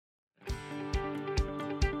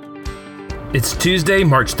It's Tuesday,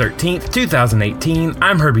 March 13th, 2018.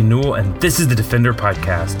 I'm Herbie Newell, and this is the Defender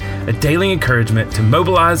Podcast, a daily encouragement to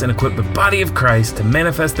mobilize and equip the body of Christ to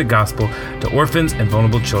manifest the gospel to orphans and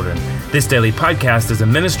vulnerable children. This daily podcast is a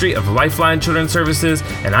ministry of Lifeline Children's Services,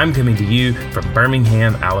 and I'm coming to you from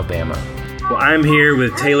Birmingham, Alabama. Well, I'm here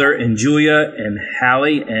with Taylor and Julia and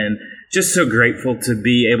Hallie, and just so grateful to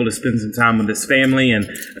be able to spend some time with this family, and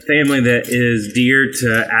a family that is dear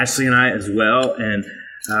to Ashley and I as well. And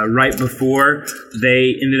right before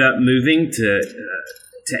they ended up moving to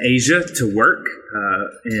Asia to work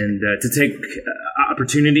and to take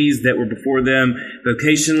opportunities that were before them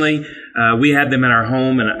vocationally, we had them at our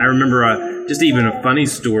home. And I remember just even a funny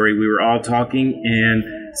story. We were all talking and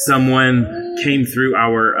someone came through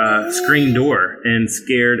our screen door and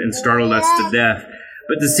scared and startled us to death.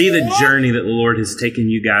 But to see the journey that the Lord has taken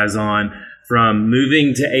you guys on, from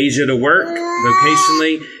moving to Asia to work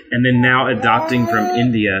vocationally and then now adopting from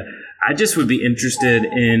India, I just would be interested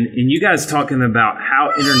in you guys talking about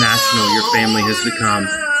how international your family has become,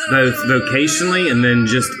 both vocationally and then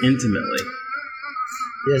just intimately.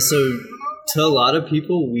 Yeah, so to a lot of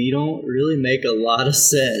people, we don't really make a lot of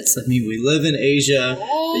sense. I mean, we live in Asia,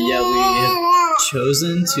 but yet we have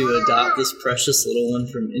chosen to adopt this precious little one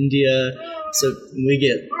from India. So we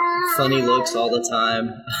get funny looks all the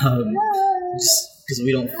time, just because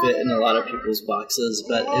we don't fit in a lot of people's boxes.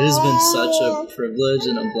 But it has been such a privilege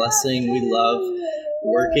and a blessing. We love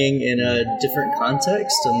working in a different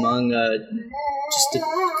context among just a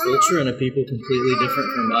culture and a people completely different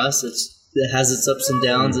from us. It has its ups and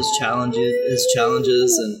downs, its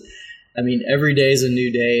challenges, and I mean, every day is a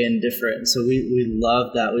new day and different. So we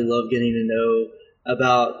love that. We love getting to know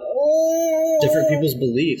about different people's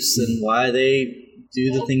beliefs and why they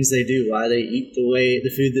do the things they do, why they eat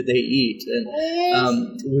the food that they eat.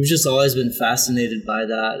 And we've just always been fascinated by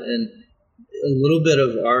that. And a little bit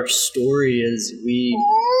of our story is we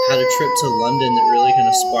had a trip to London that really kind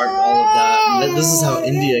of sparked all of that. And this is how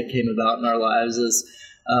India came about in our lives. Is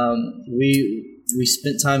we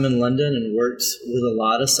spent time in London and worked with a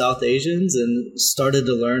lot of South Asians and started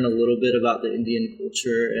to learn a little bit about the Indian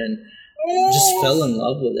culture and just fell in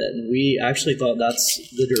love with it. And we actually thought that's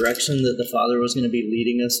the direction that the Father was going to be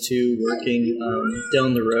leading us to, working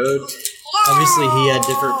down the road. Obviously, He had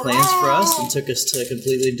different plans for us and took us to a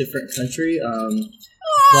completely different country.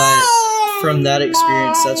 But from that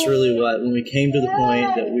experience, that's really when we came to the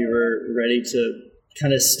point that we were ready to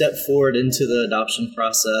kind of step forward into the adoption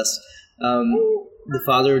process, the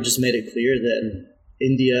Father just made it clear that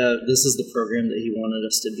India, this is the program that He wanted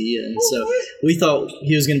us to be in. So we thought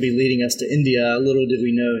He was going to be leading us to India. Little did we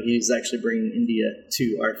know He's actually bringing India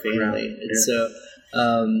to our family. Yeah. And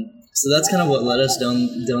so that's kind of what led us down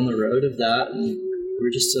the road of that. And we're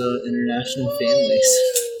just an international family.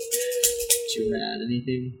 Do you want to add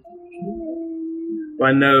anything? Well,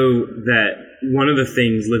 I know that one of the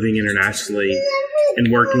things living internationally and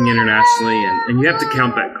working internationally, and you have to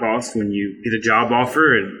count that cost when you get a job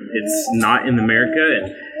offer and it's not in America,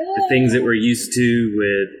 and the things that we're used to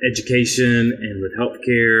with education and with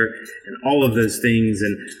healthcare and all of those things.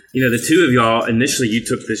 And, you know, the two of y'all, initially you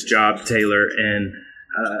took this job, Taylor, and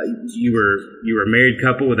you were a married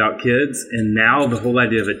couple without kids, and now the whole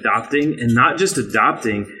idea of adopting, and not just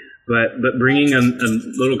adopting, but bringing a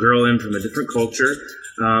little girl in from a different culture,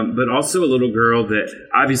 but also a little girl that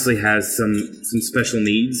obviously has some special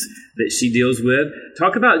needs that she deals with.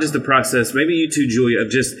 Talk about just the process, maybe you too, Julia, of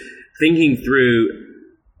just thinking through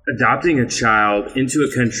adopting a child into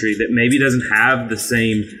a country that maybe doesn't have the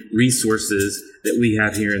same resources that we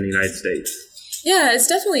have here in the United States. Yeah, it's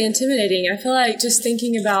definitely intimidating. I feel like just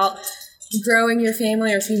thinking about growing your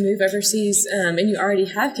family, or if you move overseas and you already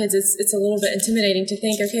have kids, it's a little bit intimidating to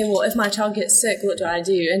think, okay, well, if my child gets sick, what do I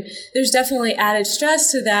do? And there's definitely added stress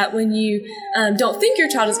to that when you don't think your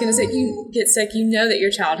child is going to get sick. You know that your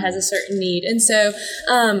child has a certain need. And so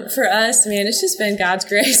for us, man, it's just been God's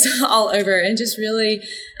grace all over, and just really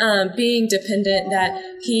being dependent that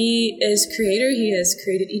He is creator. He has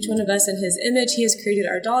created each one of us in His image. He has created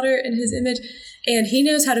our daughter in His image. And He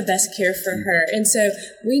knows how to best care for her. And so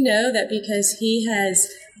we know that because He has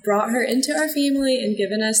brought her into our family and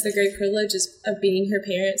given us the great privilege of being her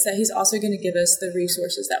parents, that He's also going to give us the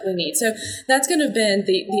resources that we need. So that's going to have been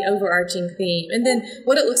the overarching theme. And then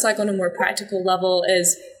what it looks like on a more practical level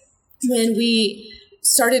is when we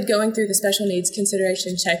started going through the special needs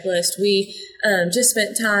consideration checklist, we just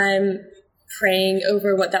spent time praying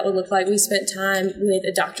over what that would look like. We spent time with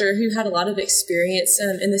a doctor who had a lot of experience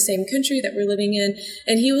in the same country that we're living in,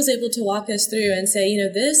 and he was able to walk us through and say,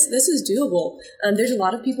 this is doable. There's a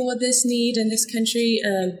lot of people with this need in this country.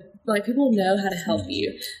 like people know how to help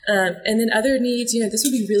you. And then other needs, this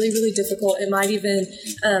would be really, really difficult. It might even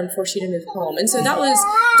force you to move home. And so that was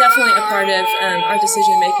definitely a part of our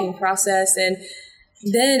decision-making process. And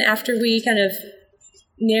then after we kind of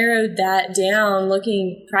narrowed that down,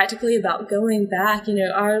 looking practically about going back,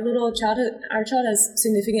 our child has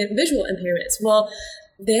significant visual impairments. Well,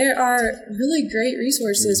 there are really great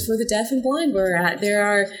resources for the deaf and blind where we're at. There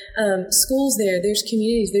are schools there's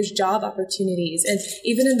communities, there's job opportunities. And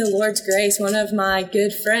even in the Lord's grace, one of my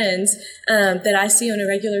good friends that I see on a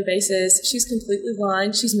regular basis, she's completely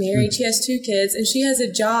blind. She's married. She has 2 kids, and she has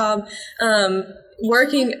a job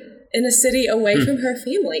working in a city away from her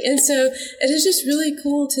family. And so it is just really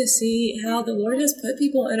cool to see how the Lord has put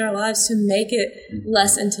people in our lives to make it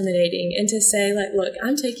less intimidating and to say, like, look,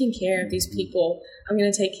 I'm taking care of these people. I'm going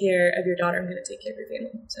to take care of your daughter. I'm going to take care of your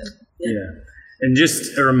family. So, yeah. And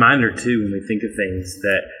just a reminder, too, when we think of things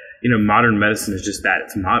that, modern medicine is just that.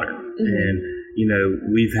 It's modern. Mm-hmm.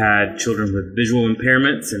 And, we've had children with visual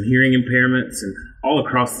impairments and hearing impairments and all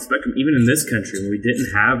across the spectrum, even in this country when we didn't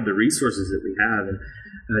have the resources that we have. And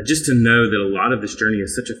just to know that a lot of this journey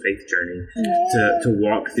is such a faith journey to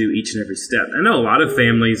walk through each and every step. I know a lot of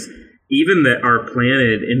families, even that are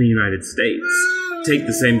planted in the United States, take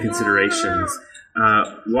the same considerations.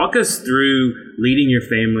 Walk us through leading your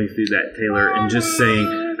family through that, Taylor, and just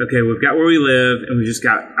saying, okay, we've got where we live, and we've just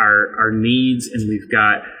got our needs, and we've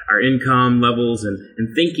got our income levels, and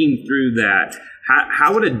thinking through that.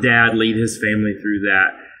 How would a dad lead his family through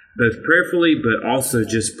that, both prayerfully, but also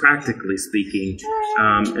just practically speaking,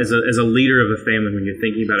 as a leader of a family when you're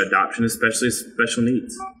thinking about adoption, especially special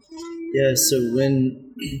needs? Yeah, so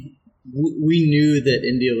when we knew that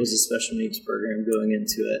India was a special needs program going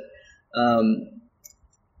into it,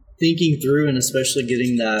 thinking through and especially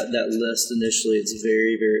getting that list initially, it's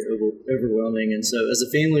very, very overwhelming. And so as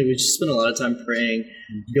a family, we just spent a lot of time praying,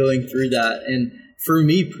 going through that. And for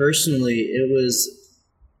me personally, it was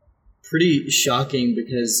pretty shocking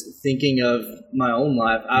because thinking of my own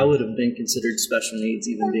life, I would have been considered special needs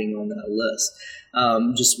even being on that list,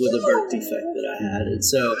 just with a birth defect that I had. And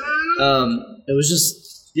so it was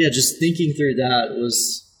just thinking through that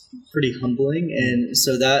was pretty humbling. And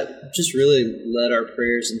so that just really led our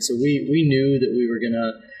prayers. And so we knew that we were going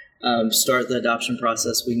to start the adoption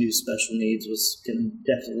process. We knew special needs was going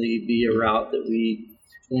to definitely be a route that we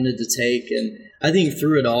wanted to take. And I think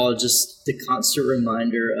through it all, just the constant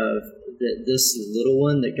reminder of that this little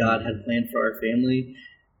one that God had planned for our family,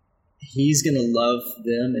 He's going to love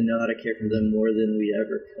them and know how to care for them more than we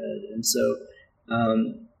ever could. And so,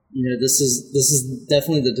 this is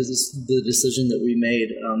definitely the decision that we made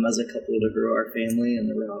as a couple to grow our family and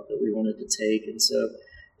the route that we wanted to take. And so,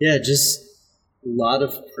 just a lot of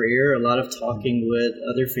prayer, a lot of talking with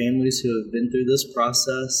other families who have been through this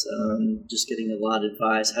process, just getting a lot of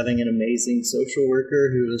advice, having an amazing social worker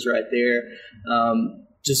who was right there,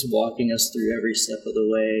 just walking us through every step of the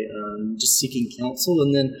way, just seeking counsel,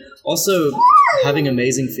 and then also having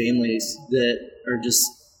amazing families that are just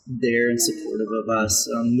there and supportive of us.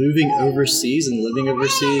 Moving overseas and living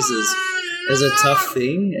overseas is a tough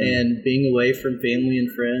thing, and being away from family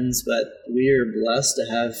and friends, but we are blessed to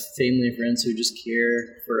have family and friends who just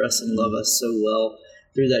care for us and love us so well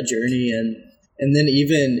through that journey. And then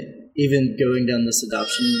even going down this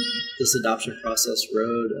adoption process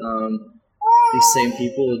road, these same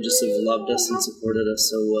people just have loved us and supported us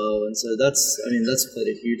so well. And so that's played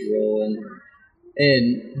a huge role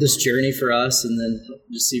in this journey for us, and then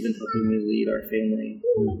just even helping me lead our family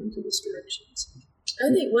into this direction. So. I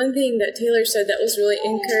think one thing that Taylor said that was really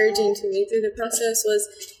encouraging to me through the process was,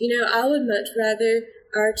 I would much rather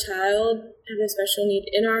our child have a special need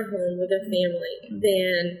in our home with a family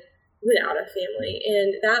than without a family.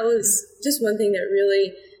 And that was just one thing that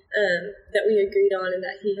really that we agreed on, and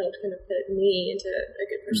that he helped kind of put me into a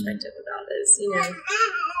good perspective about is,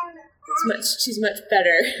 she's much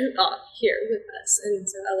better off here with us. And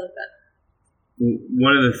so I love that.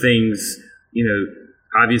 One of the things,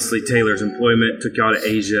 obviously Taylor's employment took y'all to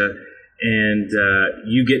Asia, and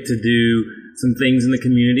you get to do some things in the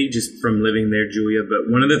community just from living there, Julia.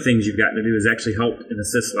 But one of the things you've gotten to do is actually help and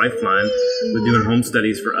assist Lifeline with doing home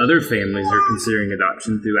studies for other families that are considering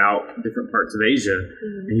adoption throughout different parts of Asia.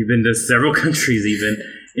 Mm-hmm. And you've been to several countries even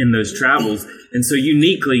in those travels. And so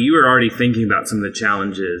uniquely, you were already thinking about some of the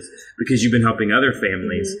challenges because you've been helping other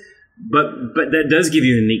families. Mm-hmm. But that does give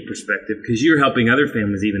you a unique perspective because you're helping other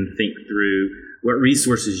families even think through what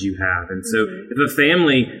resources you have. And so if a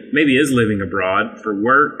family maybe is living abroad for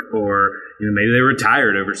work, or maybe they're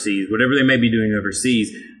retired overseas, whatever they may be doing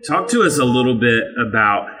overseas, talk to us a little bit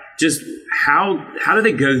about just how do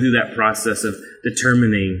they go through that process of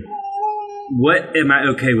determining what am I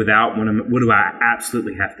okay without? What do I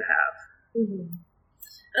absolutely have to have?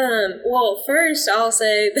 Well, first I'll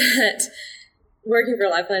say that working for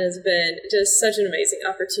Lifeline has been just such an amazing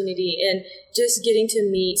opportunity, and just getting to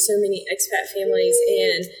meet so many expat families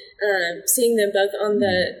and seeing them both on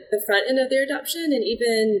the front end of their adoption, and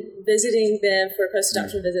even visiting them for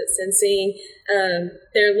post-adoption visits and seeing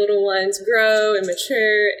their little ones grow and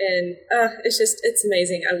mature, and it's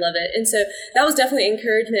amazing. I love it. And so that was definitely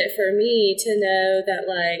encouragement for me to know that,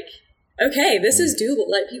 like, okay, this is doable.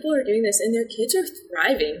 Like, people are doing this and their kids are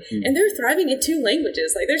thriving, and they're thriving in 2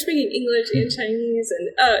 languages. Like, they're speaking English and Chinese,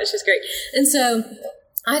 and it's just great. And so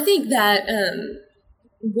I think that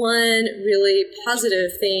one really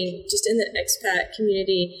positive thing just in the expat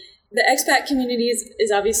community, the expat community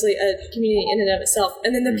is obviously a community in and of itself.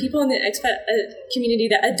 And then the people in the expat community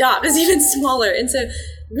that adopt is even smaller. And so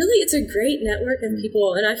really it's a great network of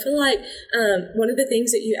people. And I feel like one of the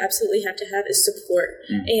things that you absolutely have to have is support.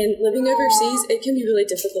 And living overseas, it can be really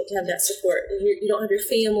difficult to have that support. You don't have your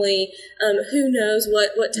family. Who knows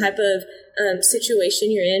what type of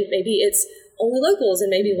situation you're in. Maybe it's only locals,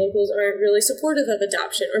 and maybe locals aren't really supportive of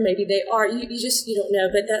adoption, or maybe they are. You don't know,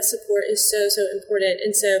 but that support is so important.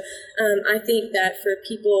 And so I think that for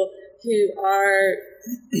people who are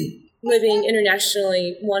living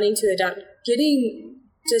internationally, wanting to adopt, getting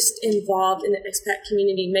just involved in the expat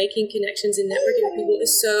community, making connections and networking with people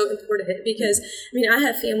is so important. Because I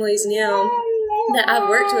have families now that I've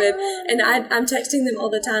worked with, and I'm texting them all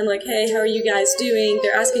the time, like, hey, how are you guys doing?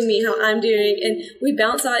 They're asking me how I'm doing, and we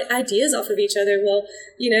bounce ideas off of each other. Well,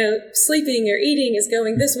 sleeping or eating is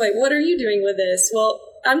going this way. What are you doing with this? Well,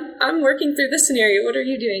 I'm working through this scenario. What are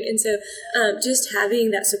you doing? And so just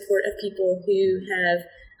having that support of people who have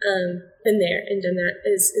been there and done that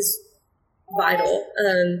is vital.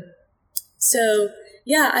 So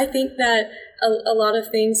yeah, I think that a lot of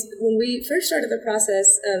things, when we first started the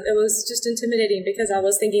process, it was just intimidating, because I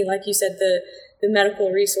was thinking, like you said, the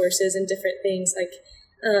medical resources and different things. Like,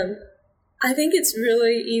 I think it's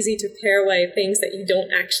really easy to pare away things that you don't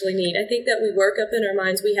actually need. I think that we work up in our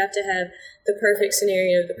minds, we have to have the perfect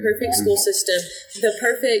scenario, the perfect school system, the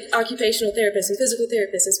perfect occupational therapist and physical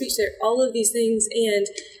therapist and speech therapist, all of these things, and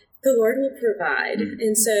the Lord will provide.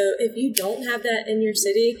 And so if you don't have that in your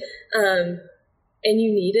city, and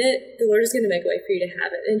you need it, the Lord is going to make a way for you to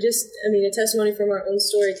have it. And just, a testimony from our own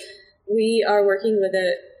story, we are working with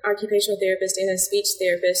an occupational therapist and a speech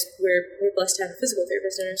therapist. We're blessed to have a physical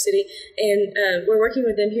therapist in our city. And we're working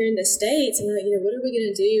with them here in the States. And we're like, what are we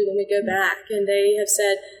going to do when we go back? And they have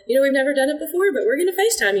said, we've never done it before, but we're going to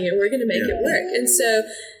FaceTime you and we're going to make it work. And so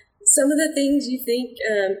some of the things you think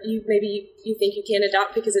you think you can't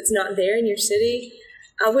adopt because it's not there in your city,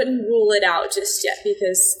 I wouldn't rule it out just yet,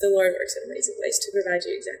 because the Lord works in amazing ways to provide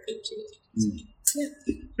you exactly what you need.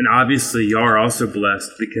 Yeah. And obviously you are also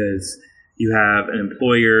blessed because you have an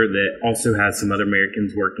employer that also has some other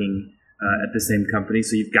Americans working at the same company.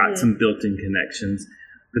 So you've got some built-in connections.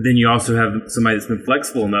 But then you also have somebody that's been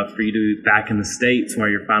flexible enough for you to be back in the States while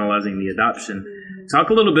you're finalizing the adoption.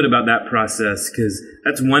 Talk a little bit about that process, because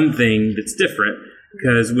that's one thing that's different.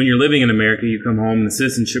 Because when you're living in America, you come home, the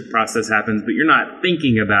citizenship process happens, but you're not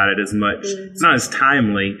thinking about it as much. It's not as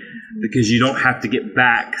timely because you don't have to get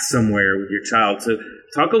back somewhere with your child. So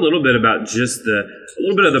talk a little bit about just a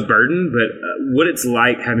little bit of the burden, but what it's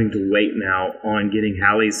like having to wait now on getting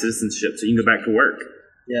Hallie's citizenship so you can go back to work.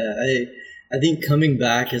 Yeah, I think coming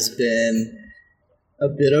back has been a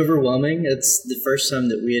bit overwhelming. It's the first time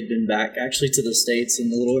that we had been back actually to the States in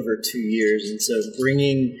a little over 2 years. And so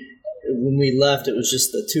when we left, it was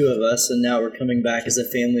just the 2 of us, and now we're coming back as a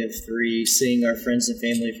family of 3, seeing our friends and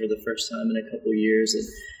family for the first time in a couple of years, and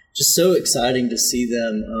just so exciting to see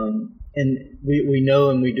them. And we know,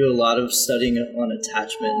 and we do a lot of studying on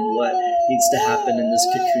attachment and what needs to happen in this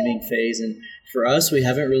cocooning phase. And for us, we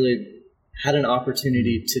haven't really had an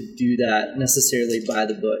opportunity to do that necessarily by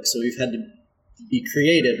the book. So we've had to be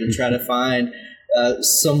creative and try to find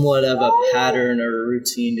somewhat of a pattern or a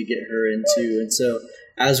routine to get her into. And so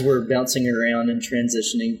as we're bouncing around and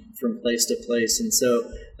transitioning from place to place. And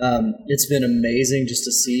so it's been amazing just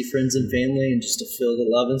to see friends and family and just to feel the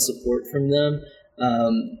love and support from them.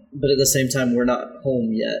 But at the same time, we're not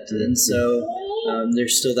home yet. And so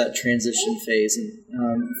there's still that transition phase.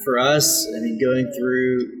 And for us, going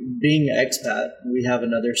through being an expat, we have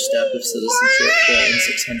another step of citizenship, the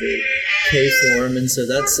N600K form. And so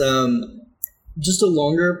that's just a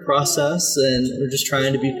longer process, and we're just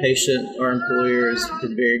trying to be patient. Our employer has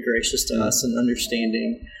been very gracious to us in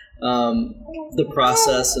understanding the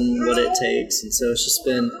process and what it takes. And so it's just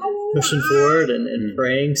been pushing forward and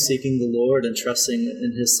praying, seeking the Lord, and trusting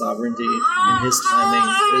in His sovereignty and His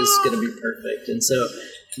timing is going to be perfect. And so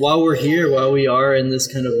while we're here, while we are in this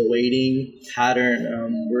kind of waiting pattern,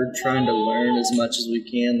 we're trying to learn as much as we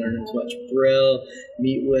can, learn as much Braille,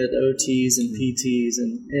 meet with OTs and PTs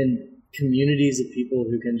and communities of people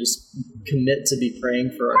who can just commit to be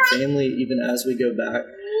praying for our family even as we go back.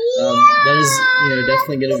 That is,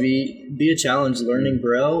 definitely going to be a challenge, learning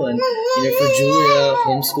Braille. And, for Julia,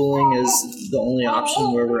 homeschooling is the only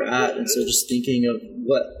option where we're at. And so just thinking of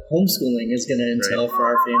what homeschooling is going to entail for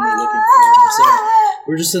our family looking forward. So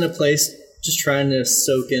we're just in a place just trying to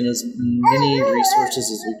soak in as many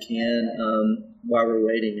resources as we can while we're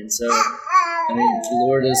waiting. And so, the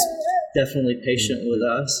Lord is definitely patient with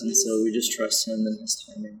us. And so we just trust Him in His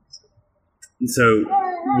timing. So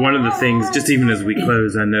one of the things, just even as we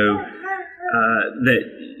close, I know that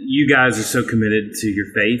you guys are so committed to your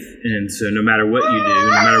faith. And so no matter what you do,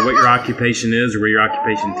 no matter what your occupation is or where your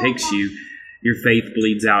occupation takes you, your faith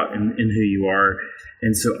bleeds out in who you are.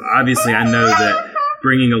 And so obviously I know that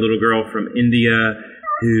bringing a little girl from India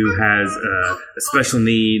who has a special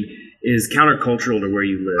need is countercultural to where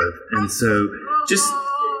you live. And so just,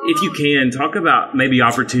 if you can, talk about maybe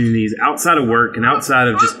opportunities outside of work and outside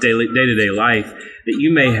of just day-to-day life that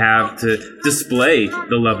you may have to display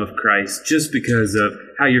the love of Christ just because of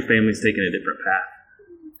how your family's taken a different path.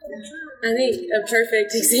 I think a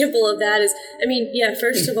perfect example of that is,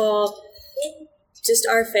 first of all, just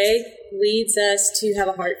our faith leads us to have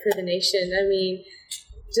a heart for the nation.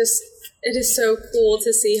 It is so cool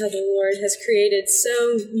to see how the Lord has created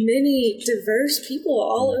so many diverse people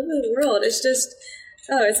all over the world. It's just,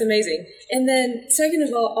 it's amazing. And then second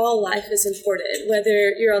of all life is important,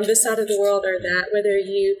 whether you're on this side of the world or that, whether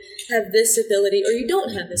you have this ability or you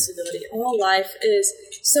don't have this ability. All life is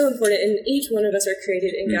so important, and each one of us are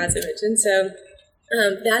created in God's image. And so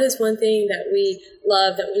that is one thing that we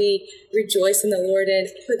love, that we rejoice in the Lord in.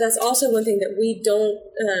 But that's also one thing that we don't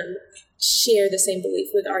share the same belief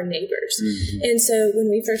with our neighbors. Mm-hmm. And so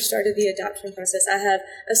when we first started the adoption process, I have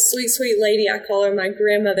a sweet, sweet lady. I call her my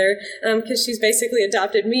grandmother because she's basically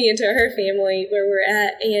adopted me into her family where we're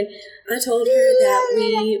at. And I told her that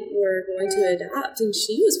we were going to adopt, and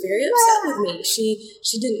she was very upset with me.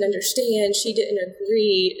 She didn't understand. She didn't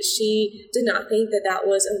agree. She did not think that that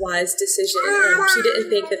was a wise decision. She didn't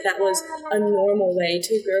think that that was a normal way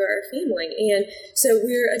to grow our family. And so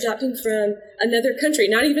we're adopting from another country,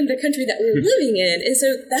 not even the country that we're living in. And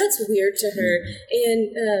so that's weird to her.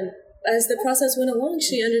 And as the process went along,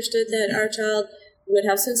 she understood that our child would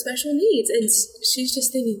have some special needs, and she's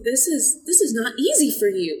just thinking, this is not easy for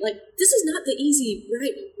you. Like, this is not the easy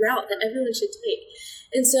right route that everyone should take.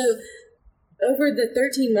 And so over the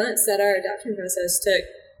 13 months that our adoption process took,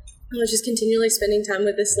 I was just continually spending time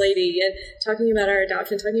with this lady and talking about our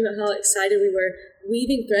adoption, talking about how excited we were,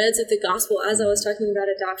 weaving threads of the gospel as I was talking about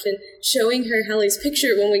adoption, showing her Hallie's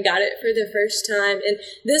picture when we got it for the first time. And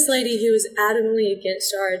this lady, who was adamantly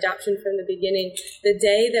against our adoption from the beginning, the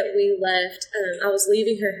day that we left, I was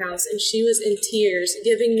leaving her house and she was in tears,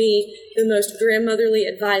 giving me the most grandmotherly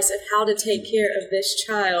advice of how to take care of this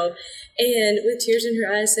child. And with tears in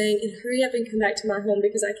her eyes saying, and hurry up and come back to my home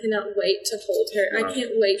because I cannot wait to hold her. I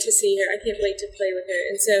can't wait to see her. I can't wait to play with her.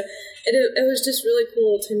 And so it was just really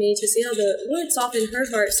cool to me to see how the Lord softened her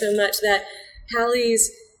heart so much that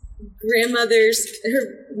Hallie's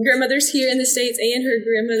her grandmothers here in the States and her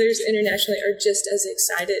grandmothers internationally are just as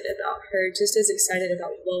excited about her, just as excited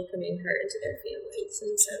about welcoming her into their families.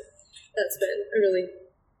 And so that's been a really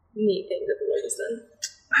neat thing that the Lord has done.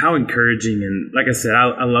 How encouraging. And like I said,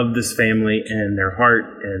 I love this family and their heart,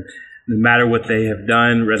 and no matter what they have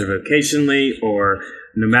done, whether vocationally or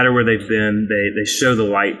no matter where they've been, they show the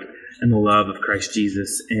light and the love of Christ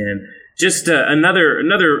Jesus. And just another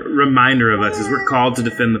reminder of us as we're called to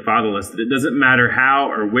defend the fatherless, that it doesn't matter how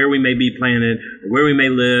or where we may be planted or where we may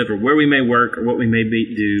live or where we may work or what we may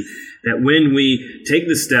do, that when we take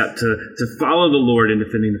the step to follow the Lord in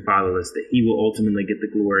defending the fatherless, that He will ultimately get the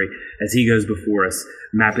glory as He goes before us,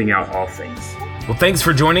 mapping out all things. Well, thanks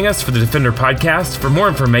for joining us for the Defender Podcast. For more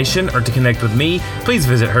information or to connect with me, please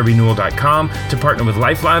visit herbienewell.com. To partner with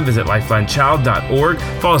Lifeline, visit lifelinechild.org.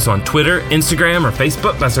 Follow us on Twitter, Instagram, or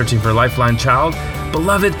Facebook by searching for Lifeline Child.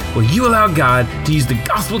 Beloved, will you allow God to use the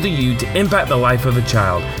gospel to you to impact the life of a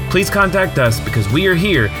child? Please contact us because we are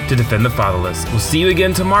here to defend the fatherless. We'll see you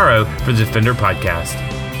again tomorrow for the Defender Podcast.